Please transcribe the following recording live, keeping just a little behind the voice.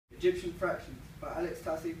Egyptian fractions by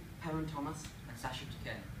Tassie, Perran Thomas, and Sasha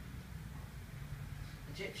Duquesne.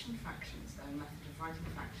 Egyptian fractions are a method of writing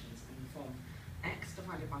fractions in the form x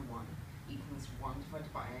divided by 1 equals 1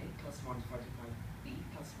 divided by a plus 1 divided by b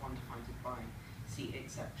plus 1 divided by c,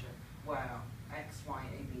 etc., where x, y,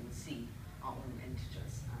 a, b, and c are all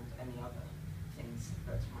integers and any other things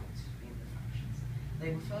that might be in the fractions.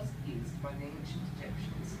 They were first used by the ancient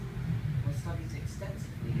Egyptians, were studied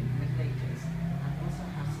extensively in the Middle Ages, and also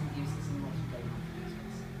have some uses in modern day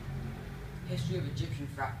mathematics. History of Egyptian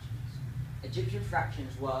fractions. Egyptian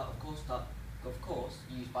fractions were, of course,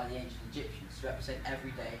 used by the ancient Egyptians to represent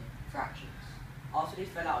everyday fractions. After they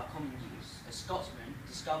fell out of common use, a Scotsman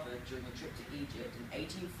discovered during a trip to Egypt an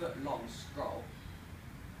 18-foot-long scroll,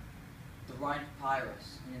 the Rhine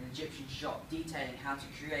Papyrus, in an Egyptian shop, detailing how to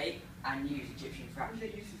create and use Egyptian fractions. What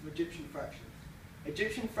are the uses of Egyptian fractions?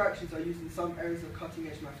 Egyptian fractions are used in some areas of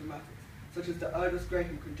cutting-edge mathematics, such as the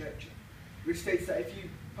Erdős-Graham conjecture, which states that if you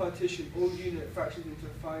partition all unit fractions into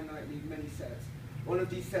finitely many sets, one of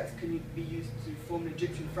these sets can be used to form an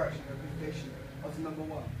Egyptian fraction representation of the number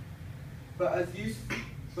 1. But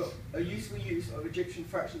a useful use of Egyptian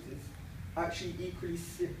fractions is actually equally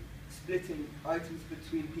splitting items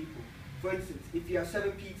between people. For instance, if you have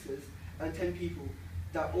 7 pizzas and 10 people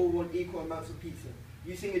that all want equal amounts of pizza,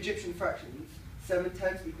 using Egyptian fractions, 7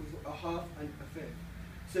 tenths equals a half and a fifth.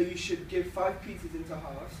 So you should give 5 pizzas into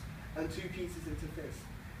halves and 2 pizzas into fifths.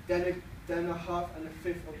 Then a half and a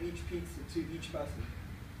fifth of each pizza to each person.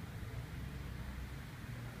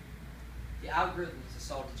 The algorithms to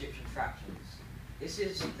solve Egyptian fractions. This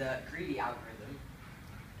is the greedy algorithm,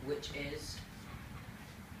 which is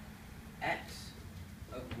x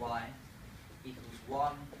over y equals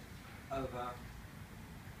 1 over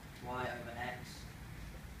y over x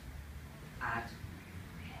add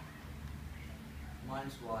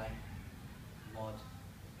minus y mod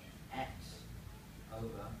x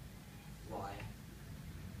over y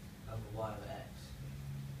over x.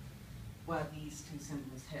 Where these two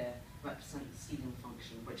symbols here represent the stealing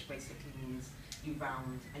function, which basically means you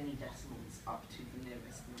round any decimals up to the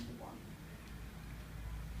nearest number 1.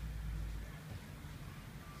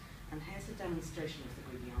 And here's a demonstration of the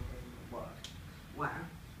greedy algorithm at work, where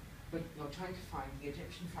you're trying to find the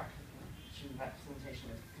Egyptian fraction representation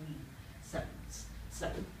of 3 sevenths. So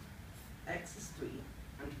x is 3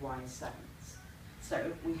 and y is 7.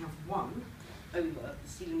 So we have 1 over the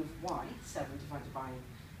ceiling of y, 7 divided by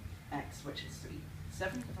x, which is 3.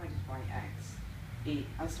 7 divided by x,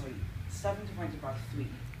 7 divided by 3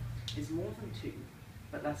 is more than 2,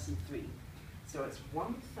 but less than 3. So it's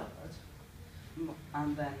 1/3,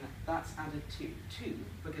 and then that's added to 2,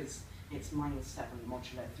 because it's minus 7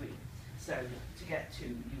 modulo 3. So to get 2,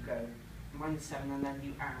 you go minus 7, and then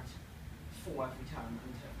you add 4 every time,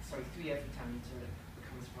 3 every time until it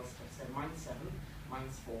becomes positive. So minus 7,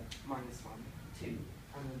 minus 4, minus 1, 2.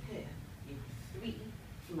 And then here, you have 3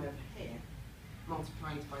 from over here,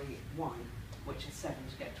 multiplied by y, which is 7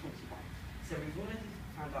 to get 21. So we've already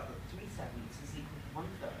found out that 3 sevenths is equal to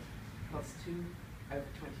 1/3 plus 2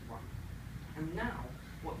 over 21. And now,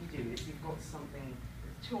 what you do is you've got something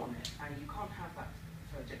with 2 on it, and you can't have that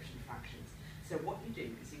for Egyptian fractions. So what you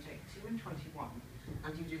do is you take 2 and 21,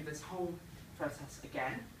 and you do this whole process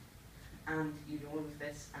again, and you do all of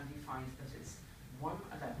this, and you find that it's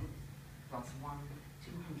 1/11 plus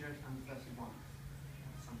 231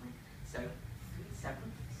 something. So 3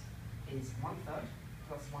 sevenths is 1/3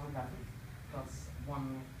 plus 1/11 plus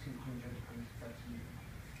 231.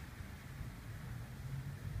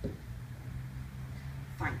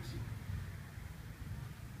 Thank you.